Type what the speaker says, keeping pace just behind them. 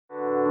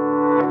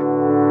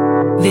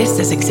This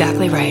is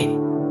exactly right.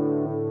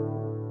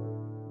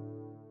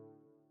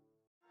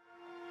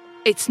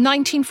 It's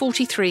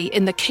 1943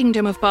 in the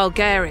Kingdom of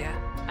Bulgaria.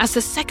 As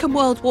the Second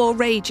World War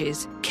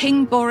rages,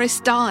 King Boris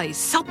dies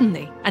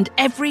suddenly, and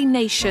every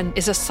nation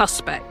is a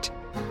suspect.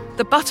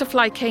 The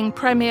Butterfly King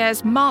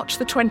premieres March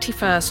the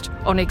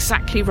 21st on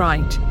Exactly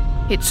Right.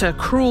 It's a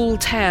cruel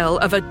tale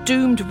of a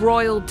doomed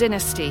royal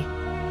dynasty.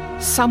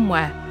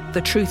 Somewhere,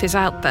 the truth is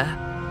out there.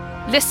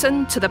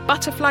 Listen to The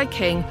Butterfly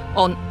King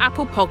on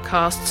Apple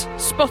Podcasts,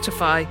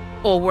 Spotify,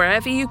 or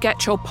wherever you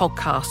get your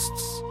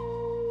podcasts.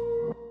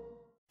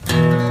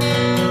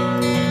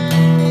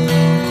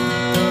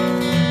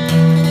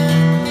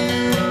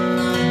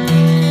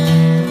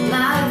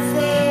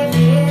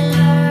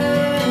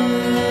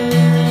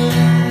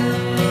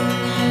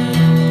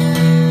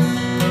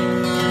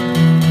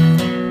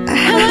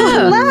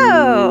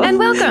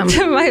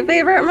 To my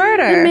favorite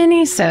murder.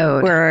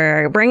 Minisode.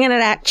 We're bringing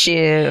it at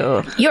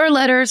you. Your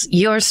letters,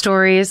 your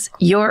stories,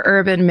 your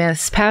urban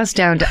myths passed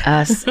down to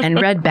us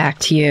and read back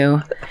to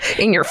you.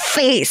 In your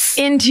face.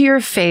 Into your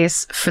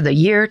face for the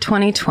year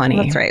 2020.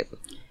 That's right.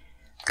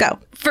 Go.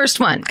 First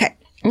one. Okay.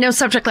 No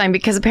subject line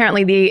because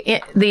apparently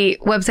the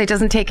website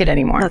doesn't take it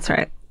anymore. That's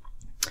right.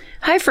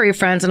 Hi, furry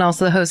friends, and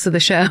also the host of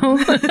the show.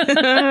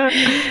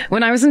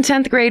 When I was in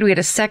 10th grade, we had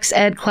a sex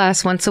ed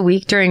class once a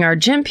week during our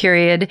gym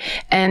period,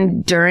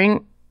 and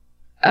during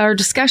our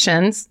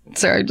discussions,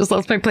 sorry, I just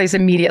lost my place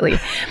immediately.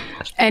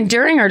 And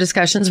during our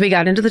discussions, we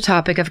got into the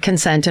topic of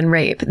consent and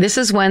rape. This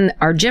is when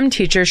our gym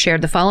teacher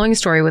shared the following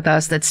story with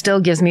us that still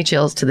gives me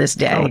chills to this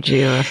day. Oh,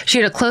 gee. She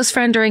had a close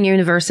friend during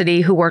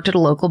university who worked at a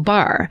local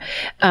bar.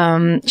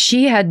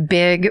 She had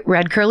big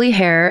red curly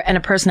hair and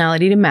a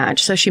personality to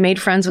match, so she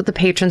made friends with the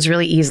patrons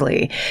really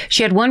easily.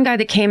 She had one guy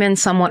that came in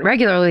somewhat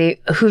regularly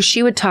who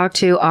she would talk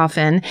to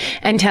often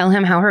and tell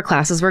him how her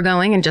classes were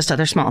going and just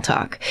other small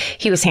talk.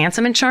 He was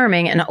handsome and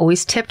charming and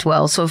always tipped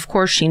well, so of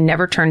course she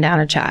never turned down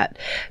a chat.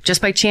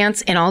 Just by chance,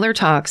 in all their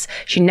talks,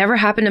 she never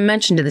happened to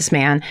mention to this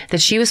man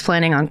that she was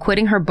planning on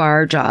quitting her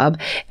bar job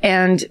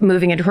and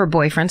moving into her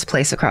boyfriend's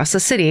place across the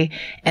city.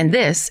 And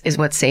this is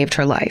what saved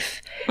her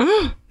life.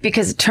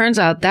 Because it turns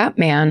out that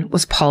man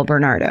was Paul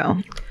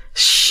Bernardo.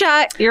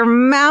 Shut your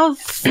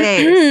mouth,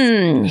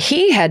 face.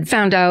 He had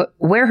found out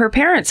where her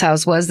parents'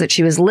 house was that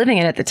she was living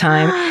in at the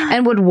time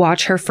and would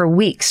watch her for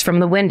weeks from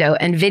the window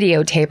and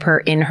videotape her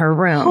in her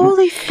room.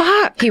 Holy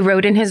fuck. He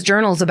wrote in his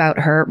journals about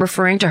her,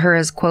 referring to her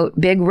as, quote,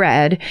 Big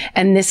Red.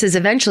 And this is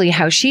eventually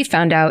how she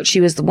found out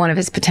she was one of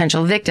his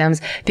potential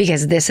victims,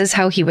 because this is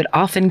how he would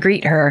often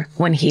greet her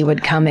when he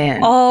would come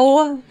in.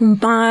 Oh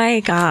my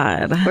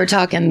God. We're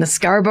talking the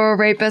Scarborough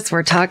rapist.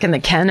 We're talking the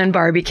Ken and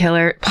Barbie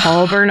killer,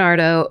 Paul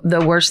Bernardo,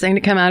 the worst thing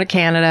to come out of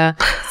Canada,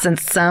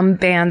 since some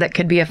band that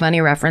could be a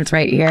funny reference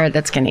right here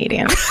that's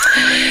Canadian.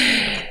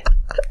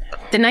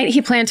 The night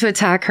he planned to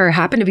attack her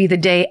happened to be the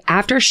day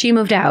after she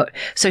moved out,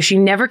 so she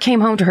never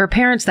came home to her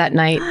parents that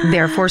night,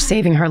 therefore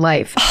saving her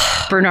life.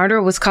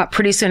 Bernardo was caught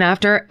pretty soon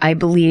after, I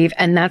believe,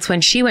 and that's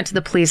when she went to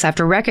the police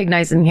after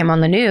recognizing him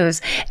on the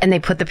news, and they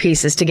put the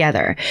pieces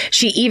together.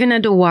 She even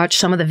had to watch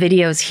some of the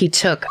videos he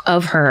took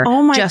of her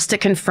just to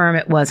confirm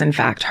it was in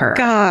fact her.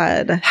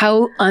 God.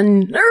 How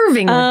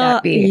unnerving would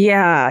that be?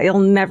 Yeah, you'll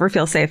never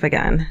feel safe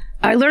again.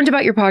 I learned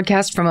about your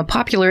podcast from a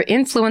popular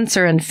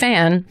influencer and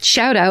fan.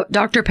 Shout out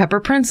Dr. Pepper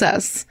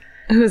Princess.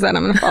 Who's that?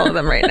 I'm going to follow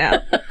them right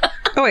now.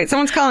 Oh, wait,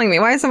 someone's calling me.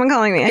 Why is someone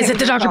calling me? Is it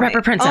the Dr.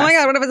 Pepper Princess? Oh my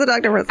God, what if it's a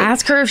Dr. Princess?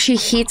 Ask her if she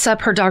heats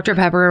up her Dr.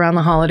 Pepper around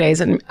the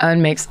holidays and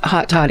makes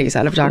hot toddies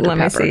out of Dr. Pepper.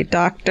 Let me see.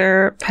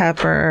 Dr.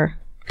 Pepper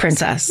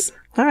Princess.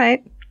 All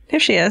right. Here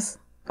she is.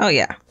 Oh,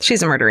 yeah.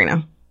 She's a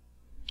murderino.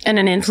 And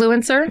an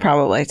influencer?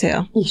 Probably,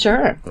 too.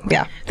 Sure.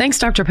 Yeah. Thanks,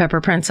 Dr. Pepper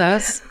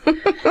Princess.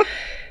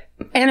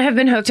 And have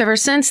been hooked ever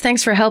since.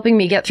 Thanks for helping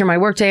me get through my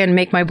workday and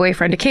make my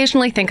boyfriend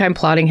occasionally think I'm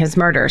plotting his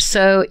murder.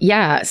 So,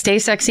 yeah, stay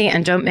sexy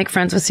and don't make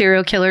friends with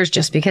serial killers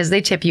just because they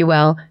tip you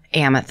well.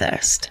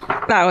 Amethyst.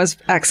 That was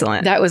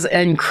excellent. That was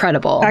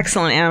incredible.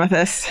 Excellent,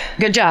 Amethyst.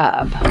 Good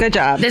job. Good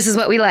job. This is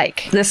what we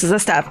like. This is the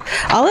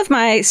stuff. All of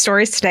my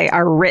stories today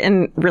are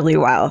written really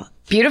well.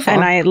 Beautiful.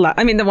 And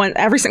I mean,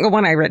 every single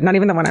one I read, not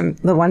even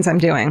the ones I'm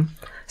doing.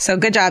 So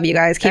good job, you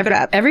guys. Keep it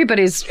up.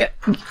 Everybody's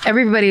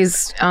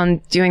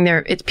doing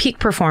it's peak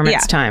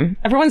performance time.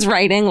 Everyone's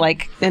writing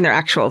like in their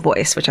actual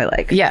voice, which I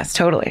like. Yes,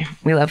 totally.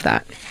 We love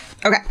that.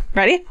 Okay.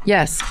 Ready?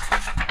 Yes.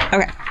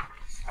 Okay.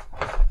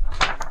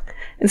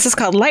 This is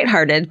called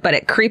Lighthearted, but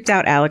it creeped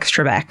out Alex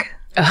Trebek.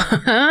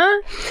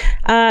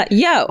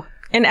 Yo.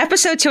 In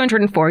episode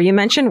 204, you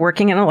mentioned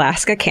working in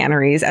Alaska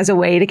canneries as a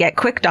way to get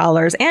quick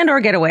dollars and or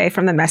get away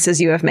from the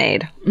messes you have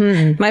made.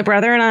 Mm-hmm. My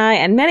brother and I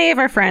and many of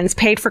our friends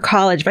paid for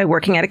college by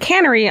working at a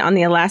cannery on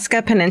the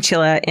Alaska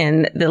Peninsula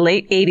in the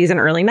late 80s and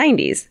early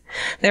 90s.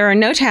 There are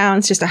no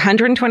towns, just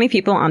 120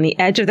 people on the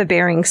edge of the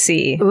Bering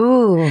Sea.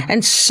 Ooh.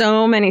 And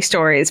so many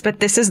stories, but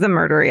this is the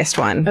murderiest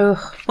one.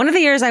 Ugh. One of the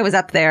years I was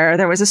up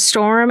there was a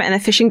storm and the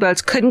fishing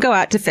boats couldn't go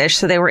out to fish,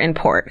 so they were in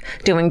port,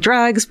 doing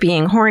drugs,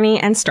 being horny,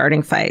 and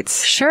starting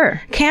fights. Sure.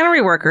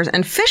 Cannery workers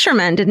and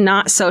fishermen did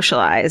not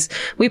socialize.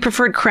 We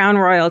preferred Crown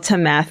Royal to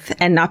meth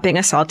and not being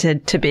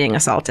assaulted to being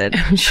assaulted.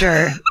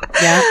 Sure.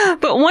 Yeah.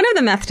 But one of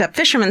the methed up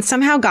fishermen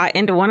somehow got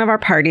into one of our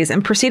parties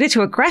and proceeded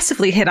to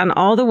aggressively hit on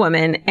all the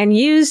women and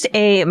used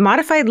a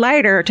modified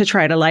lighter to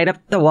try to light up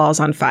the walls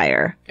on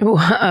fire. Ooh,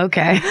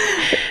 okay.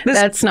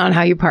 That's not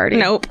how you party.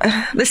 Nope.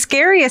 The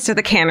scariest of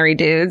the cannery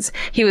dudes,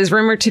 he was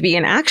rumored to be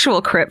an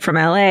actual Crip from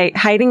LA,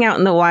 hiding out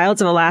in the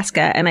wilds of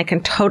Alaska, and I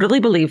can totally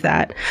believe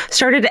that,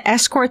 started to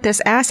escort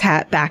this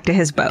asshat back to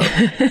his boat.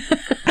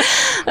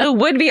 The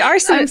would-be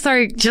arsonist... I'm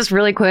sorry, just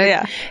really quick.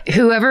 Yeah.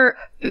 Whoever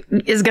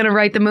is going to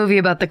write the movie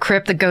about the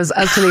Crip that goes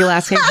up to the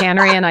Alaskan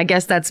cannery, and I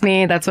guess that's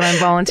me. That's what I'm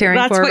volunteering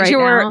for right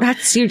now.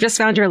 You just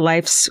found your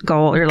life's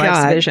goal, your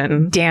life's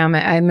vision. Damn it.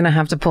 I'm going to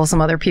have to pull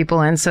some other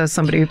people in so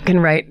somebody can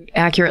write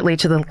accurately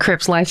to the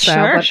Crip's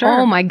lifestyle. Sure.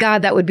 Oh my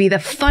God, that would be the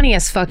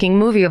funniest fucking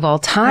movie of all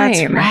time.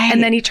 That's right.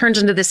 And then he turns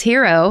into this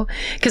hero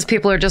because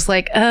people are just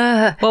like,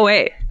 Well,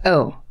 wait.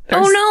 Oh.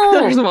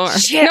 There's more.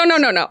 Shit.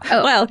 No.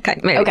 Oh. Well, okay,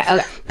 maybe.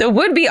 Okay. The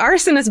would-be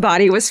arsonist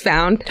body was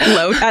found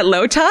at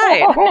low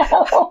tide.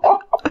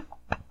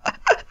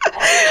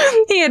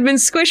 He had been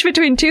squished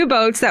between two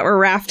boats that were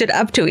rafted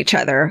up to each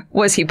other.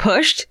 Was he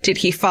pushed? Did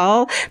he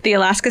fall? The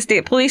Alaska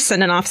State Police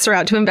sent an officer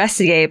out to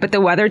investigate, but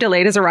the weather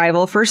delayed his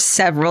arrival for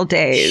several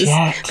days.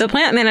 Shit. The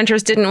plant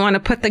managers didn't want to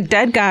put the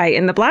dead guy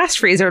in the blast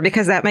freezer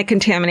because that might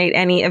contaminate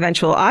any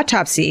eventual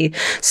autopsy.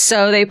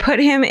 So they put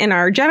him in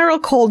our general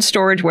cold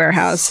storage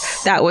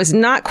warehouse that was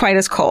not quite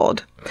as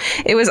cold.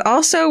 It was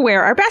also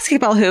where our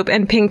basketball hoop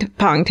and ping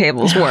pong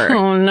tables were.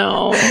 Oh,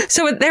 no.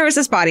 So there was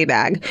this body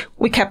bag.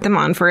 We kept them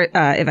on for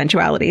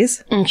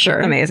eventualities. Sure.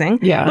 Amazing.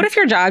 Yeah. What if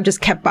your job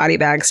just kept body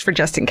bags for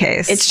just in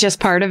case? It's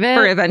just part of it.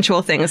 For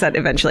eventual things that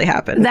eventually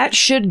happen. That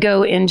should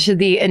go into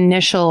the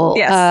initial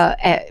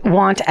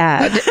want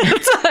ad.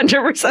 That's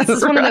 100%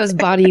 It's one of those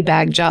body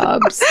bag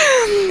jobs.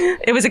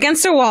 It was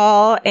against a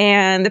wall,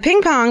 and the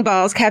ping pong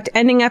balls kept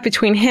ending up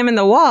between him and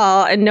the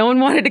wall, and no one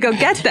wanted to go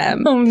get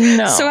them. Oh,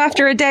 no. So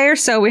after a day or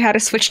so, we had to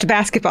switch to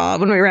basketball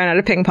when we ran out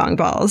of ping pong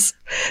balls.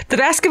 The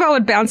basketball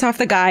would bounce off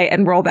the guy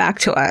and roll back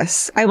to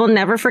us. I will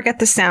never forget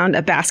the sound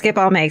a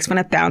basketball makes when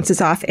it bounces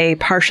off a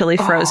partially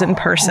frozen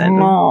person.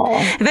 No.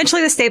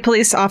 Eventually, the state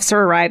police officer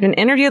arrived and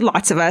interviewed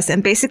lots of us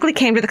and basically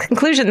came to the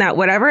conclusion that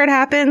whatever had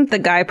happened, the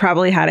guy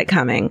probably had it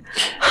coming.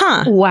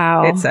 Huh.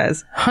 Wow. It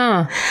says.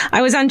 Huh.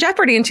 I was on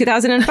Jeopardy in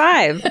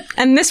 2005,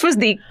 and this was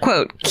the,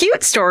 quote,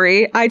 cute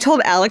story I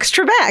told Alex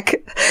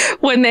Trebek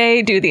when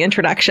they do the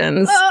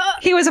introductions.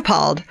 He was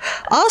appalled.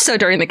 Also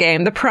during the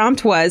game, the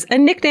prompt was a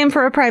nickname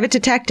for a private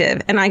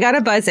detective, and I got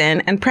to buzz in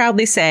and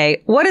proudly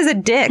say, "What is a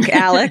dick,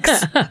 Alex?"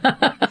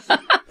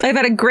 I've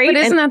had a great... But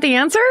isn't that the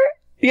answer?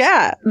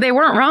 Yeah. They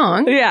weren't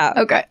wrong. Yeah.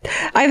 Okay.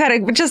 I've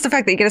had just the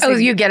fact that you get to say... Oh,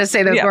 you get to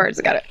say those words.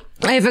 Got it.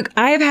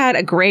 I've had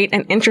a great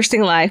and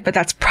interesting life, but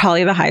that's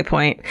probably the high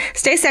point.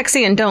 Stay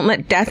sexy and don't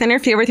let death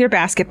interfere with your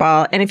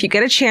basketball. And if you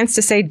get a chance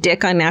to say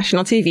dick on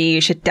national TV,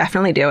 you should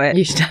definitely do it.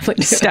 You should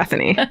definitely do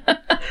Stephanie.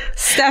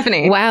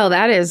 Stephanie. Wow,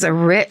 that is a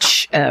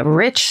rich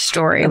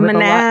story. A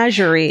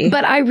menagerie.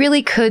 But I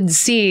really could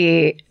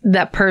see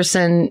that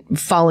person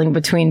falling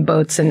between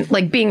boats and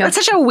like being That's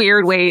such a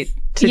weird way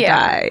to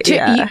die.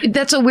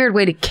 That's a weird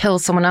way to kill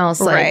someone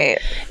else. Like, right.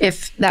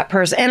 If that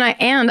person,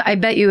 and I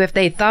bet you if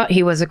they thought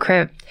he was a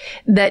Crip,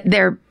 that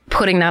they're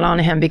putting that on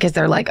him because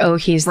they're like, oh,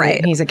 he's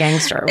a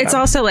gangster. It's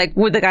also like,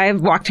 would the guy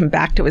have walked him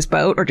back to his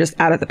boat or just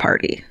out of the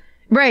party?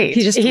 Right.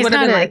 He's would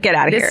have been like, get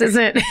out of here. This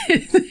isn't,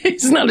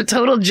 he's not a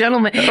total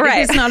gentleman.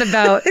 Right. It's not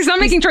about, he's not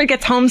making sure he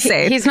gets home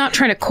safe. He's not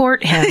trying to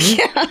court him.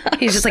 Yeah.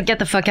 He's just like, get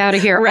the fuck out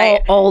of here.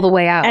 Right. All the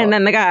way out. And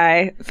then the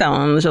guy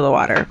fell into the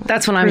water.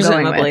 That's what I'm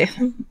going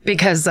with.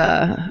 Because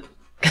I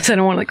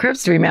don't want the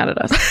Crips to be mad at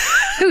us.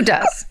 Who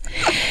does?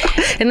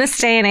 In this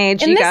day and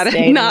age, you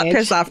gotta not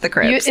piss off the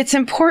Crips. It's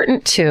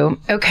important to.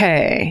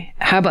 Okay.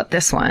 How about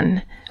this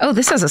one? Oh,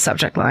 this has a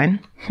subject line.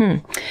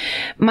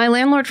 My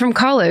landlord from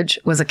college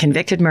was a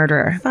convicted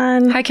murderer.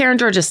 Fun. Hi, Karen,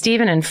 Georgia,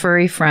 Stephen, and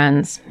furry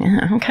friends.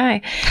 Yeah,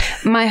 okay.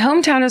 My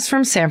hometown is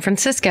from San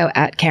Francisco,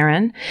 at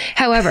Karen.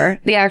 However,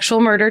 the actual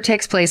murder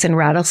takes place in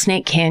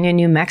Rattlesnake Canyon,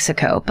 New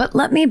Mexico. But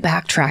let me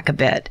backtrack a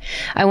bit.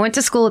 I went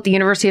to school at the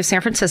University of San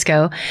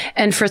Francisco,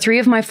 and for 3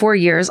 of my 4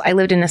 years, I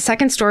lived in a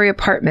second-story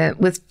apartment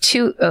with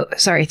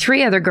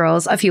 3 other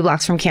girls a few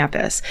blocks from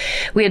campus.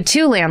 We had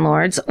 2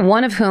 landlords,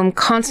 one of whom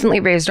constantly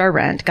raised our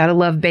rent. Gotta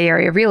love Bay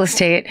Area real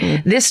estate.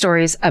 This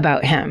story's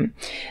about him.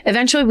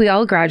 Eventually, we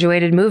all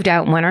graduated, moved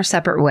out, and went our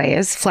separate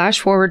ways. Flash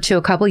forward to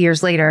a couple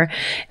years later,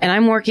 and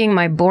I'm working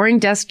my boring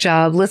desk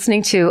job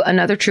listening to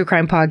another true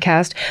crime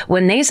podcast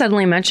when they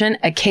suddenly mention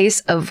a case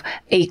of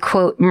a,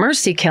 quote,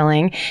 mercy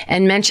killing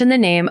and mention the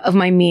name of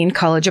my mean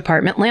college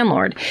apartment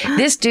landlord.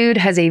 This dude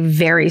has a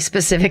very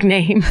specific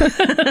name.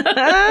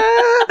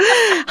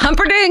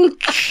 Humperdinck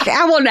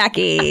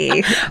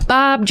Abernathy.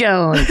 Bob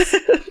Jones.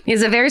 He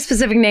has a very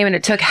specific name, and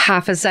it took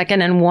half a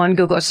second and one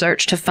Google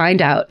search to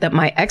find out that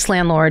my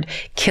ex-landlord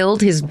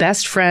killed his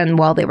best friend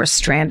while they were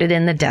stranded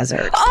in the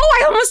desert. Oh,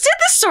 I almost did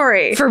this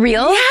story. For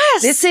real?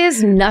 Yes. This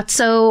is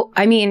nutso.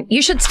 I mean,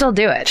 you should still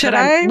do it. Should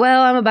I?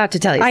 I'm about to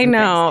tell you. I some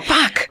know.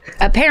 things. Fuck.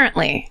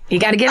 Apparently, you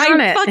got to get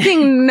on it. I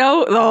fucking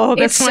know. Oh,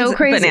 this It's so one's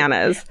crazy.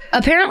 bananas.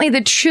 Apparently,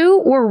 the two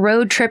were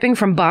road tripping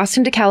from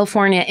Boston to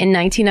California in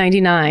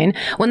 1999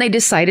 when they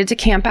decided to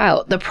camp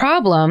out. The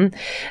problem,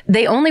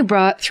 they only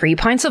brought 3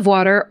 pints of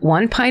water,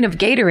 1 pint of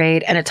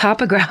Gatorade, and a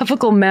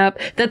topographical map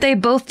that they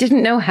both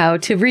didn't know how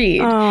to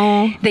read.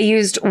 Oh. They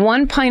used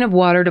 1 pint of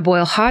water to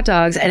boil hot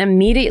dogs and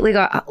immediately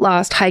got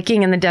lost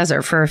hiking in the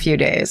desert for a few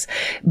days.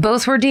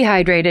 Both were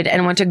dehydrated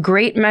and went to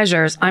great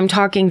measures. I'm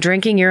talking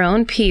drinking your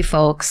own pee,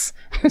 folks.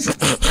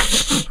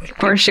 Of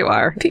course you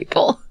are.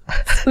 People.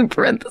 In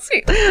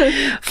parentheses.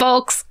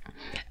 Folks.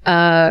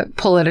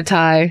 Pull at a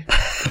tie,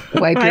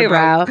 wipe your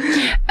brow.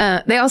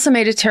 They also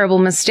made a terrible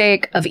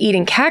mistake of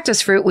eating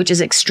cactus fruit, which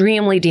is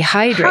extremely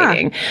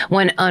dehydrating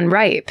when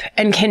unripe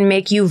and can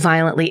make you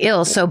violently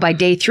ill. So by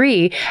day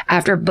 3,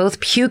 after both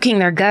puking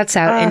their guts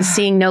out and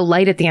seeing no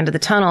light at the end of the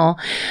tunnel,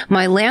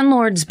 my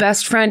landlord's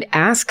best friend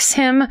asks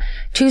him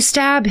to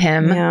stab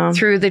him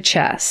through the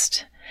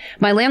chest.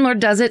 My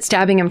landlord does it,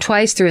 stabbing him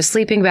twice through a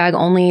sleeping bag,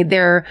 only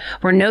there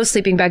were no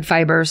sleeping bag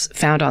fibers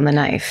found on the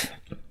knife.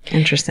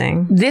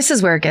 Interesting. This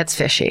is where it gets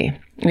fishy.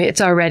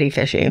 It's already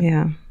fishy.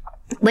 Yeah.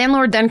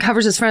 Landlord then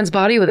covers his friend's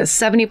body with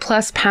 70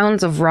 plus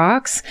pounds of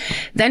rocks,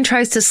 then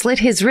tries to slit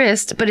his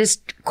wrist, but is,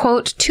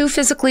 quote, too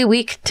physically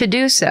weak to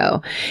do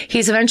so.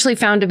 He's eventually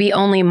found to be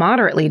only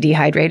moderately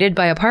dehydrated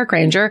by a park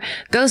ranger,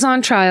 goes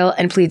on trial,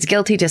 and pleads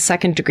guilty to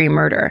second-degree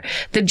murder.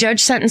 The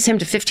judge sentenced him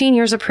to 15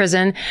 years of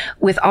prison,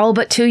 with all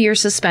but 2 years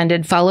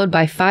suspended, followed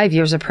by 5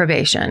 years of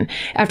probation.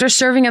 After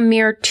serving a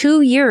mere 2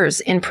 years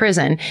in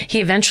prison,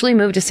 he eventually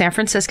moved to San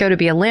Francisco to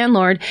be a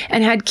landlord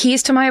and had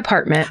keys to my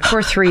apartment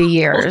for 3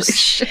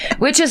 years.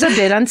 Which is a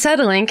bit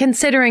unsettling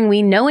considering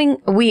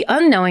we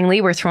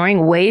unknowingly were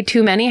throwing way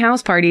too many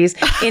house parties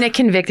in a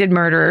convicted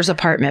murderer's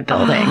apartment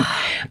building.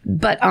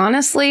 But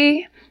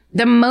honestly,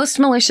 the most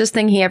malicious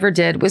thing he ever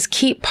did was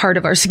keep part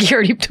of our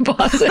security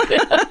deposit.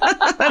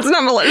 That's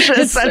not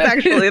malicious. That's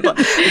actually the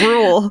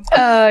rule.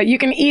 You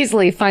can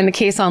easily find the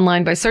case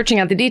online by searching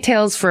out the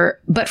details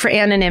but for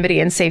anonymity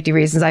and safety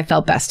reasons, I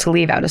felt best to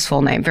leave out his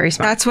full name. Very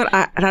smart.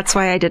 That's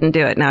why I didn't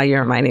do it. Now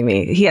you're reminding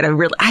me. He had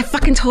I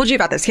fucking told you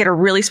about this. He had a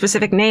really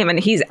specific name and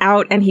he's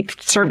out and he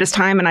served his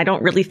time and I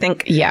don't really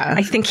think,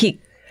 I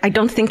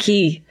don't think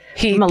he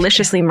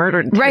maliciously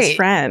murdered his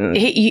friend.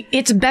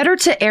 It's better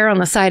to err on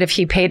the side if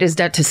he paid his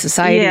debt to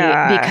society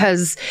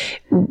because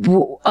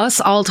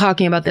us all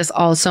talking about this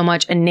all so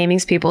much and naming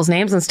people's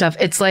names and stuff,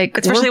 it's like...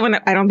 Especially when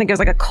I don't think it was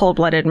like a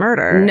cold-blooded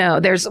murder. No,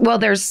 there's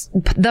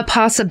the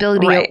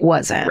possibility it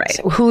wasn't. Right.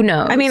 Who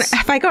knows? I mean,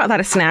 if I go out without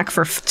a snack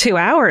for 2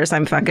 hours,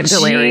 I'm fucking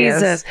delirious.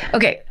 Jesus.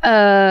 Okay.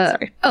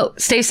 Sorry. Oh,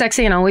 stay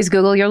sexy and always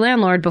Google your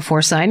landlord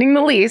before signing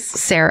the lease.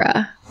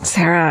 Sarah,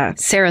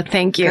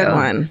 thank you. Good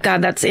one.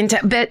 God, that's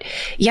intense. But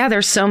yeah,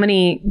 there's so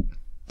many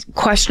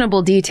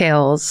questionable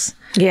details.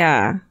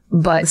 Yeah.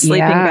 But the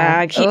sleeping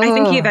bag. I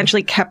think he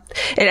eventually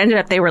it ended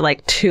up they were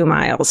like 2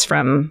 miles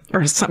from,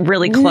 or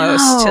really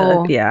close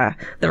to,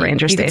 the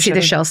ranger station. You can see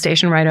the Shell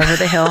station right over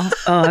the hill.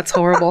 Oh, that's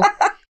horrible.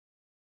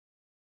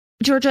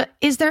 Georgia,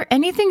 is there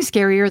anything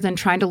scarier than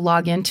trying to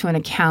log into an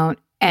account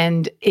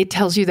and it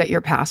tells you that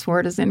your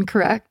password is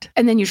incorrect?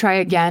 And then you try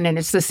again and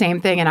it's the same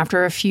thing. And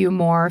after a few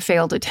more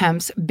failed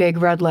attempts, big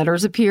red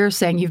letters appear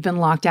saying you've been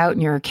locked out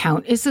and your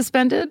account is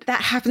suspended.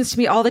 That happens to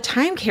me all the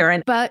time,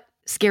 Karen. But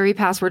scary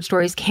password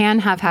stories can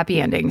have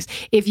happy endings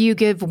if you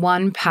give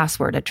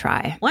 1Password a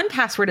try.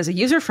 1Password is a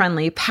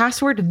user-friendly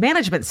password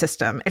management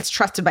system. It's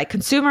trusted by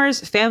consumers,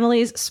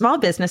 families, small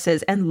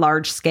businesses, and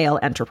large-scale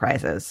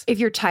enterprises. If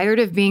you're tired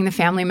of being the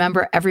family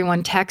member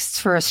everyone texts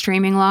for a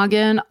streaming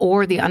login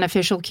or the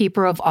unofficial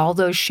keeper of all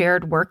those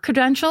shared work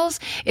credentials,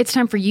 it's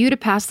time for you to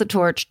pass the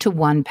torch to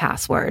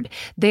 1Password.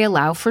 They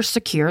allow for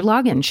secure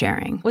login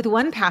sharing. With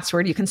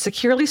 1Password, you can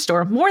securely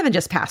store more than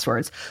just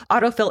passwords,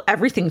 autofill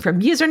everything from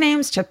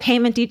usernames to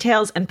payment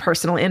details and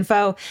personal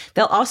info.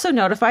 They'll also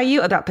notify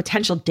you about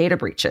potential data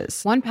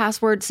breaches.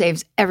 1Password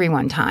saves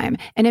everyone time,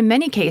 and in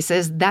many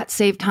cases, that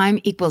saved time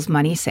equals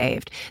money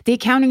saved. The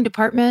accounting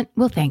department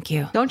will thank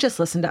you. Don't just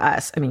listen to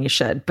us. I mean, you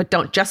should, but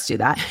don't just do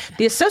that.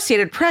 The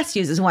Associated Press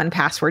uses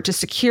 1Password to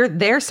secure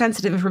their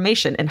sensitive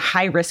information in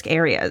high-risk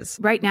areas.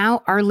 Right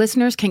now, our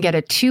listeners can get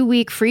a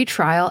 2-week free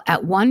trial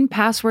at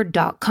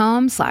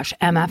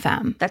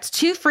 1password.com/MFM. That's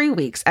 2 free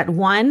weeks at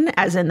 1,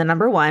 as in the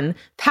number 1,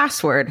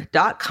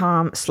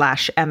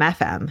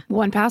 password.com/MFM.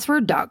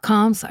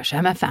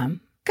 1password.com/MFM.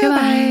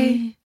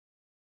 Goodbye.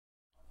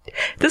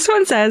 This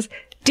one says,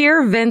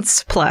 Dear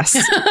Vince Plus.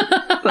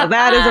 So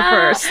that is a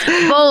first.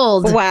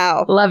 Bold.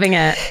 Wow. Loving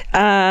it.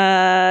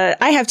 I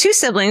have 2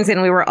 siblings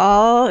and we were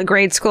all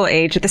grade school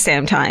age at the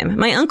same time.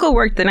 My uncle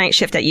worked the night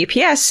shift at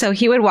UPS, so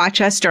he would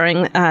watch us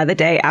during the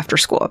day after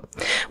school.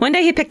 One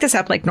day he picked us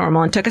up like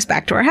normal and took us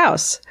back to our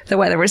house. The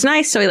weather was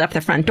nice, so he left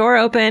the front door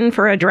open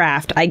for a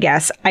draft, I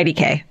guess,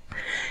 IDK.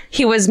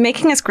 He was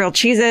making us grilled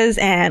cheeses,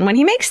 and when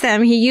he makes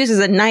them, he uses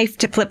a knife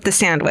to flip the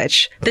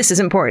sandwich. This is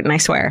important, I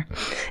swear.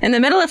 In the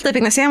middle of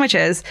flipping the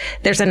sandwiches,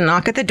 there's a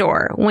knock at the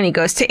door. When he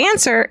goes to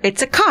answer,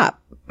 it's a cop.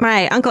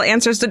 My uncle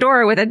answers the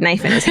door with a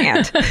knife in his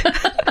hand.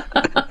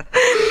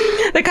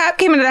 The cop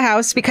came into the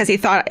house because he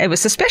thought it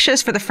was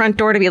suspicious for the front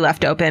door to be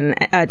left open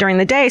during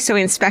the day, so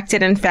he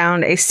inspected and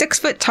found a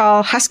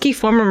 6-foot-tall, husky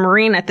former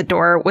Marine at the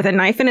door with a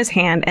knife in his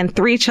hand and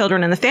 3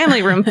 children in the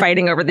family room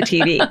fighting over the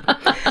TV.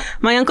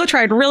 My uncle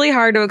tried really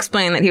hard to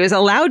explain that he was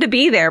allowed to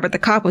be there, but the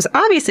cop was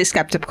obviously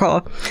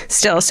skeptical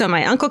still, so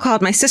my uncle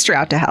called my sister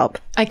out to help.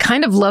 I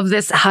kind of love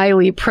this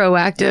highly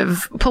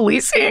proactive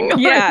policing.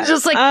 Yeah.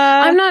 Just like,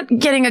 I'm not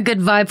getting a good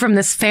vibe from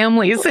this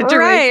family situation.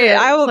 Right.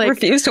 I will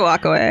refuse to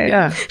walk away.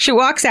 Yeah. She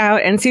walks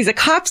out and sees a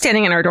cop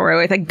standing in her doorway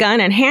with a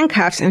gun and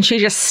handcuffs, and she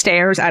just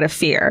stares out of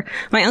fear.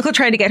 My uncle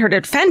tried to get her to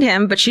defend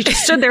him, but she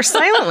just stood there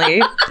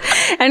silently.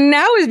 And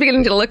now it was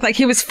beginning to look like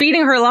he was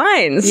feeding her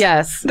lines.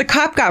 Yes. The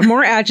cop got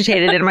more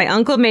agitated, and my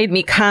uncle made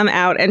me come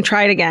out and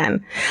try it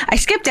again. I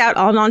skipped out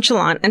all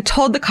nonchalant and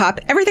told the cop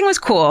everything was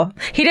cool.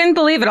 He didn't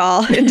believe it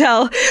all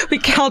until we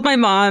called my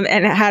mom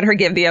and had her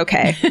give the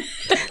okay.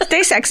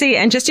 Stay sexy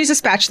and just use a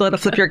spatula to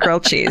flip your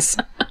grilled cheese.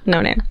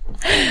 No name.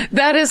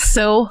 That is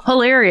so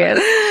hilarious.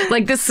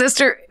 Like the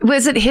sister,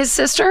 was it his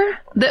sister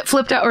that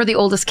flipped out or the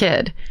oldest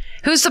kid?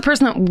 Who's the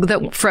person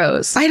that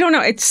froze? I don't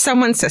know. It's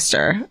someone's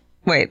sister.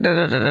 Wait,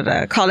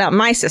 called out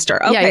my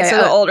sister. Okay, so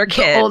the older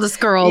kid. The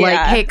oldest girl, like,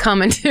 hey,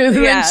 come into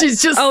them. Yeah. And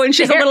she's just and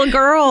she's a little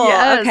girl.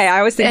 Yes. Okay,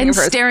 I was thinking and of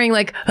her. staring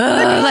like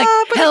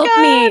help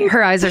me.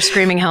 Her eyes are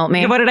screaming, help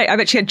me. What did I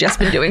bet she had just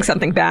been doing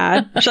something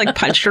bad. She like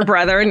punched her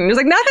brother and he was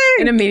like, nothing.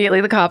 And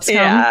immediately the cops come.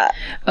 Yeah.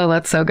 Oh,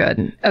 that's so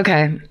good.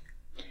 Okay.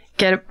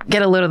 Get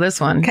a load of this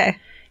one. Okay.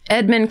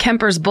 Edmund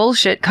Kemper's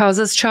bullshit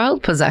causes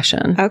child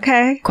possession.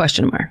 Okay.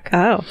 Question mark.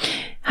 Oh.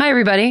 Hi,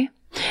 everybody.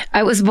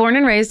 I was born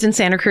and raised in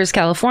Santa Cruz,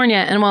 California,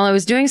 and while I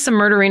was doing some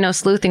murderino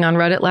sleuthing on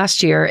Reddit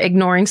last year,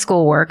 ignoring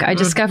schoolwork, I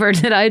discovered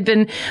that I had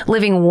been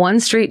living one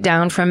street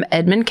down from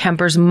Edmund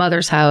Kemper's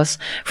mother's house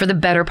for the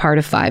better part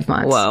of 5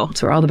 months. Whoa.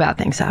 That's where all the bad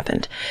things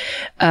happened.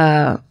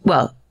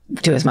 Well,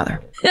 to his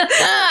mother.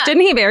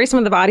 Didn't he bury some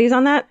of the bodies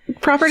on that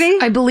property?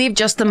 I believe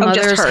just the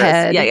mother's just hers.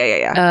 head.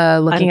 Yeah.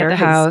 Looking Under at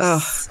the house.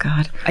 Oh,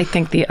 God. I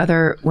think the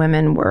other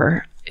women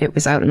it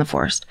was out in the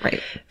forest.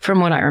 Right. From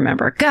what I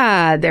remember.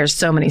 God, there's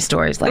so many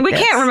stories like We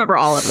this. can't remember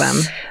all of them.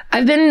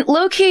 I've been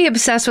low-key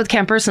obsessed with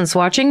Kemper since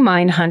watching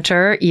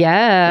Mindhunter.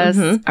 Yes.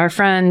 Our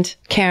friend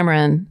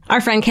Cameron. Our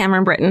friend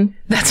Cameron Britton.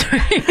 That's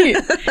right.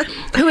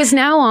 Who is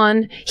now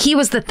on, he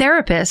was the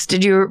therapist.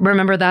 Did you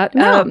remember that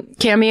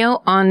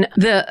cameo on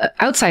The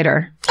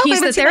Outsider?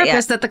 He's the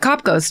therapist that the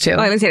cop goes to. Oh,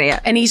 I haven't seen it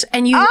yet. And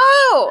you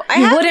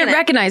I wouldn't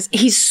recognize.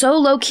 He's so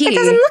low key. It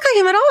doesn't look like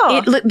him at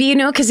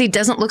all. Because he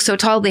doesn't look so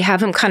tall. They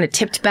have him kind of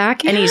tipped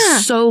back, and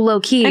he's so low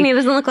key. And he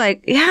doesn't look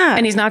like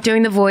and he's not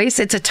doing the voice.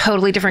 It's a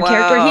totally different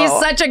character. He's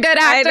such a good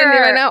actor. I didn't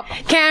even know.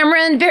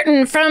 Cameron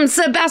Britton from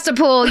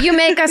Sebastopol. You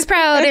make us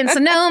proud in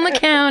Sonoma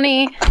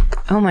County.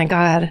 Oh my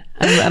God.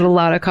 I've had a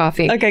lot of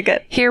coffee. Okay,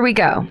 good. Here we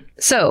go.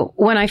 So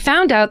when I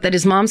found out that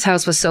his mom's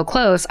house was so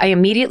close, I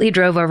immediately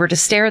drove over to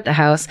stare at the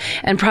house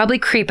and probably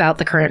creep out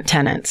the current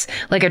tenants.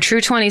 Like a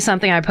true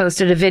 20-something, I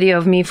posted a video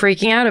of me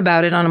freaking out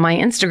about it on my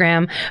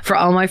Instagram for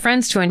all my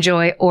friends to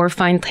enjoy or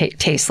find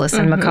tasteless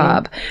and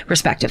macabre,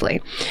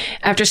 respectively.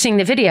 After seeing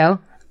the video,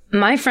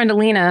 my friend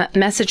Alina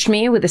messaged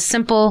me with a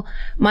simple,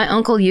 my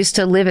uncle used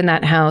to live in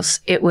that house.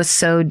 It was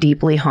so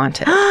deeply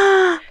haunted.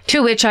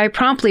 To which I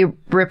promptly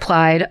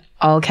replied,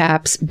 all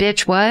caps,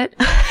 bitch, what?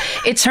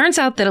 It turns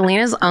out that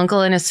Alina's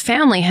uncle and his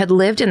family had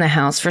lived in the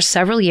house for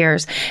several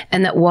years,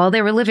 and that while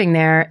they were living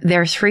there,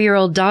 their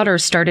 3-year-old daughter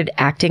started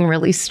acting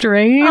really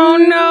strange. Oh,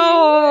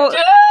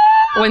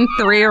 no. When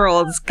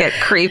 3-year-olds get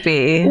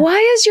creepy. Why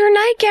is your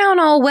nightgown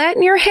all wet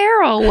and your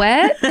hair all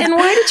wet? And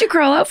why did you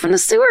crawl out from the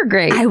sewer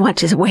grate? I want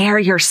to wear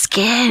your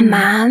skin.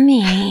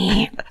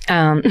 Mommy.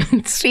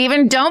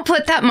 Steven, don't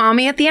put that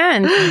mommy at the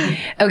end.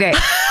 Okay.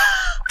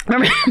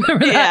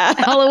 Remember that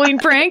Halloween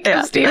prank?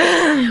 Yeah.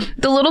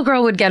 The little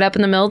girl would get up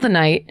in the middle of the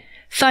night,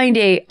 find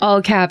a,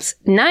 all caps,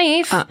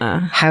 knife.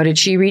 How did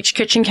she reach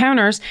kitchen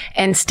counters?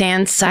 And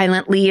stand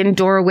silently in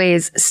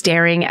doorways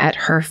staring at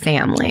her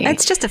family.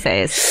 It's just a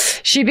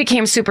phase. She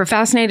became super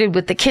fascinated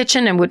with the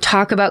kitchen and would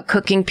talk about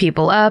cooking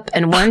people up,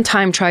 and one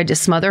time tried to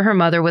smother her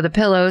mother with a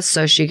pillow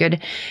so she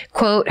could,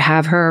 quote,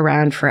 have her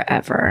around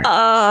forever.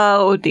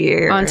 Oh,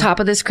 dear. On top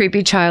of this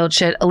creepy child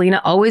shit,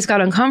 Alina always got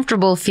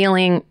uncomfortable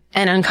feeling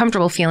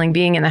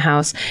being in the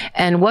house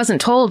and wasn't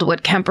told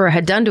what Kemper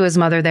had done to his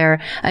mother there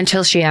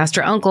until she asked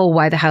her uncle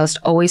why the house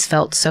always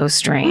felt so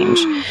strange.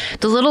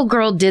 The little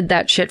girl did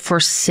that shit for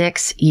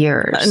 6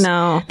 years.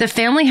 No. The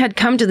family had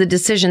come to the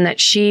decision that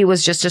she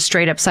was just a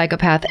straight up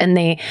psychopath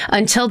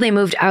until they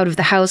moved out of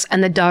the house,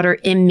 and the daughter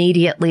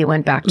immediately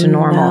went back to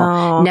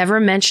normal, never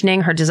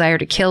mentioning her desire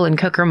to kill and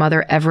cook her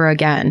mother ever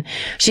again.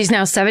 She's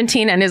now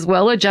 17 and is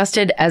well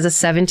adjusted as a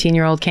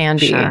 17-year-old can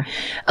be. Sure.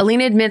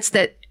 Alina admits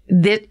that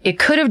it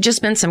could have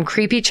just been some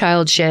creepy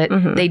child shit.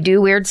 They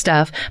do weird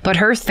stuff, but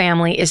her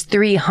family is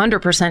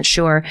 300%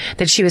 sure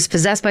that she was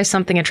possessed by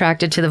something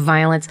attracted to the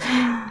violence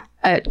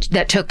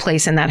that took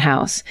place in that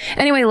house.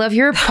 Anyway, love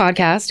your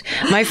podcast.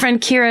 My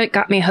friend Kira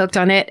got me hooked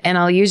on it, and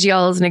I'll use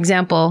y'all as an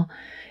example.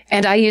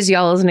 And I use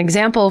y'all as an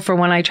example for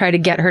when I try to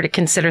get her to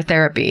consider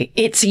therapy.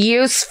 It's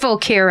useful,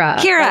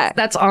 Kira.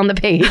 That's on the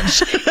page.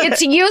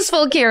 It's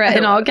useful, Kira,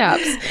 in all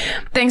caps.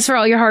 Thanks for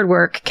all your hard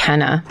work,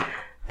 Kenna.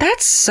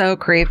 That's so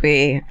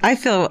creepy. I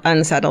feel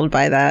unsettled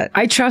by that.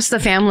 I trust the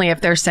family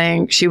if they're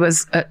saying she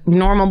was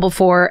normal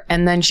before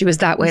and then she was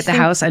that way at the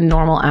house and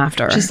normal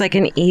after. Just like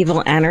an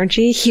evil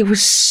energy. He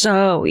was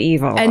so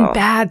evil. And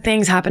bad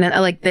things happen.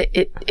 And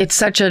it's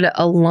such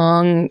a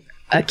long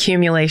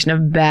accumulation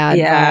of bad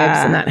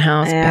vibes in that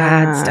house. Yeah.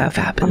 Bad stuff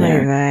happened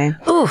there.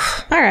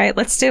 Oof. All right,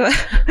 let's do it.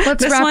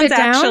 Let's this wrap one's it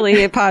down.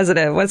 Actually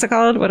positive. What's it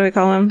called? What do we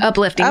call them?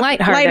 Uplifting.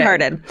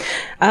 Lighthearted.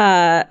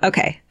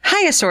 Okay.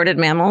 Hi, assorted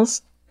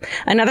mammals.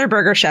 Another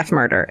Burger Chef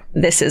murder.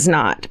 This is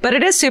not, but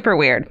it is super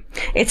weird.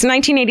 It's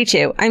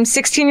 1982. I'm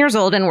 16 years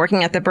old and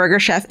working at the Burger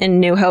Chef in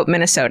New Hope,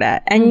 Minnesota.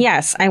 And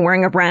yes, I'm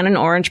wearing a brown and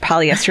orange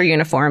polyester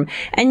uniform.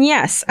 And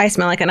yes, I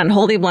smell like an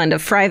unholy blend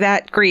of fry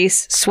vat,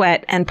 grease,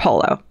 sweat, and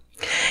polo.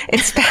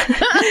 It's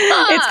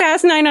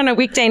past 9 on a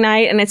weekday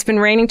night, and it's been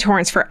raining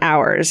torrents for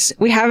hours.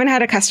 We haven't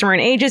had a customer in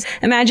ages.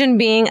 Imagine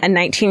being a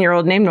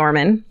 19-year-old named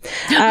Norman.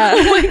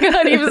 Oh my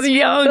God, he was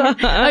young.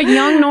 A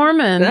young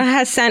Norman.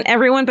 Has sent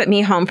everyone but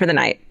me home for the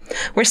night.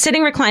 We're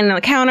sitting reclining on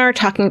the counter,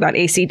 talking about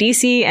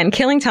AC/DC and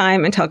killing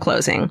time until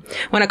closing,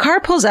 when a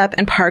car pulls up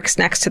and parks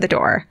next to the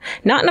door.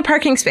 Not in a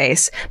parking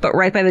space, but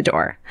right by the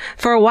door.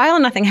 For a while,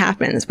 nothing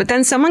happens, but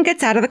then someone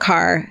gets out of the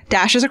car,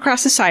 dashes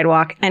across the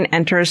sidewalk, and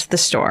enters the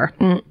store.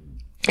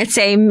 It's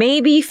a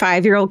maybe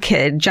 5-year-old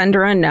kid,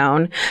 gender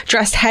unknown,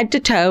 dressed head to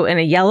toe in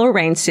a yellow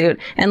rain suit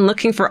and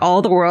looking for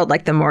all the world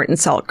like the Morton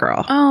Salt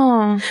Girl.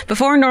 Oh.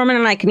 Before Norman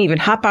and I can even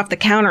hop off the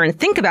counter and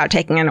think about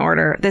taking an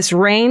order, this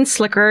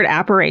rain-slickered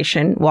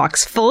apparition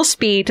walks full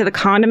speed to the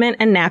condiment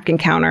and napkin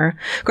counter,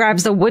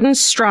 grabs the wooden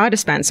straw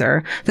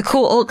dispenser, the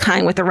cool old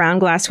kind with the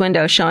round glass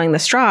window showing the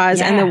straws,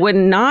 and the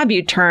wooden knob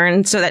you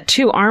turn so that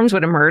 2 arms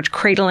would emerge,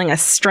 cradling a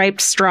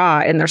striped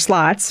straw in their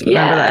slots.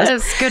 Remember this?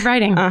 Yes, good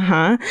writing.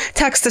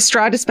 Tucks the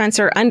straw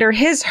dispenser under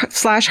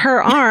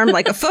his/her arm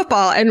like a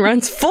football and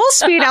runs full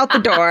speed out the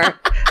door,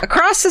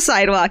 across the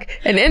sidewalk,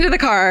 and into the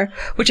car,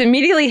 which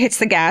immediately hits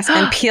the gas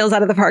and peels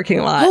out of the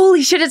parking lot.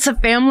 Holy shit, it's a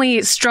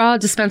family straw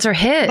dispenser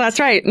hit. That's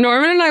right.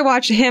 Norman and I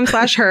watched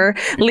him/her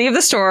leave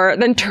the store,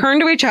 then turn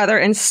to each other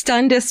in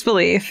stunned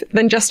disbelief,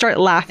 then just start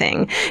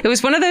laughing. It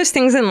was one of those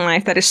things in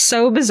life that is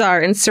so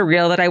bizarre and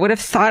surreal that I would have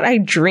thought I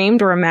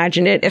dreamed or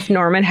imagined it if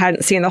Norman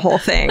hadn't seen the whole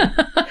thing.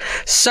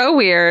 So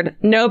weird.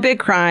 No big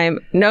crime,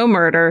 no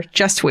murder,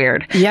 just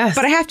weird. Yes.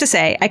 But I have to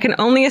say, I can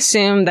only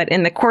assume that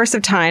in the course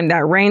of time,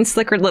 that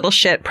rain-slickered little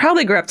shit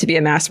probably grew up to be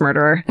a mass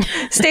murderer.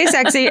 Stay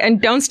sexy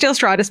and don't steal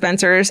straw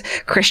dispensers.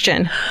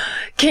 Christian.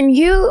 Can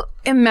you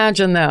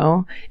imagine,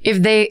 though,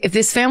 if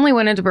this family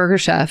went into Burger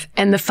Chef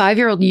and the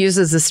 5-year-old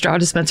uses the straw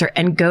dispenser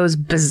and goes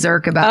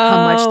berserk about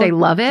how much they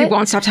love it? He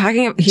won't stop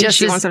talking.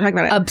 She won't stop talking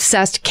about it.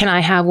 Obsessed. Can I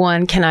have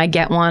one? Can I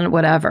get one?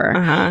 Whatever.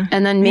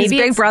 And then maybe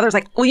his big brother's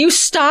like, will you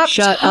stop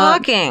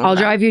talking? I'll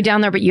drive you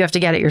down there, but you have to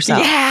get it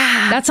yourself.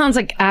 Yeah. That sounds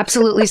like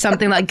absolutely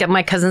something like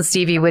my cousin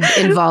Stevie would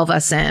involve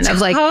us in.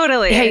 Of like,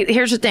 totally. Hey,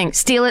 here's the thing.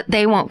 Steal it.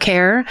 They won't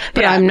care,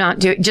 but I'm not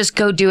doing. Just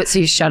go do it. So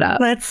you shut up.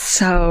 That's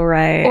so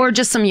right. Or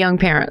just some young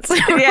parents.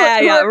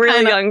 Yeah,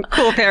 really young,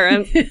 cool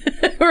parents.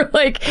 We're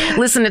like,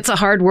 listen, it's a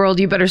hard world.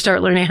 You better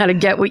start learning how to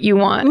get what you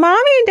want. Mommy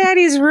and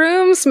Daddy's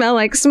rooms smell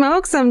like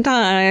smoke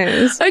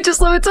sometimes. I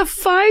just love it's a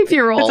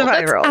 5-year-old. It's a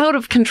 5-year-old. That's out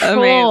of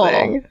control.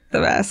 Amazing.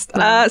 The best.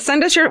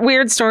 Send us your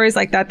weird stories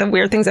like that, the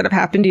weird things that have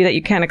happened to you that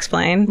you can't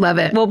explain. Love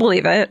it. We'll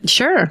believe it.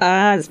 Sure.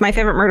 It's my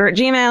favorite murder at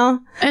Gmail.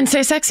 And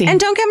stay sexy. And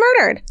don't get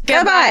murdered.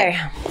 Goodbye.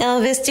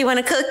 Elvis, do you want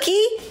a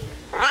cookie?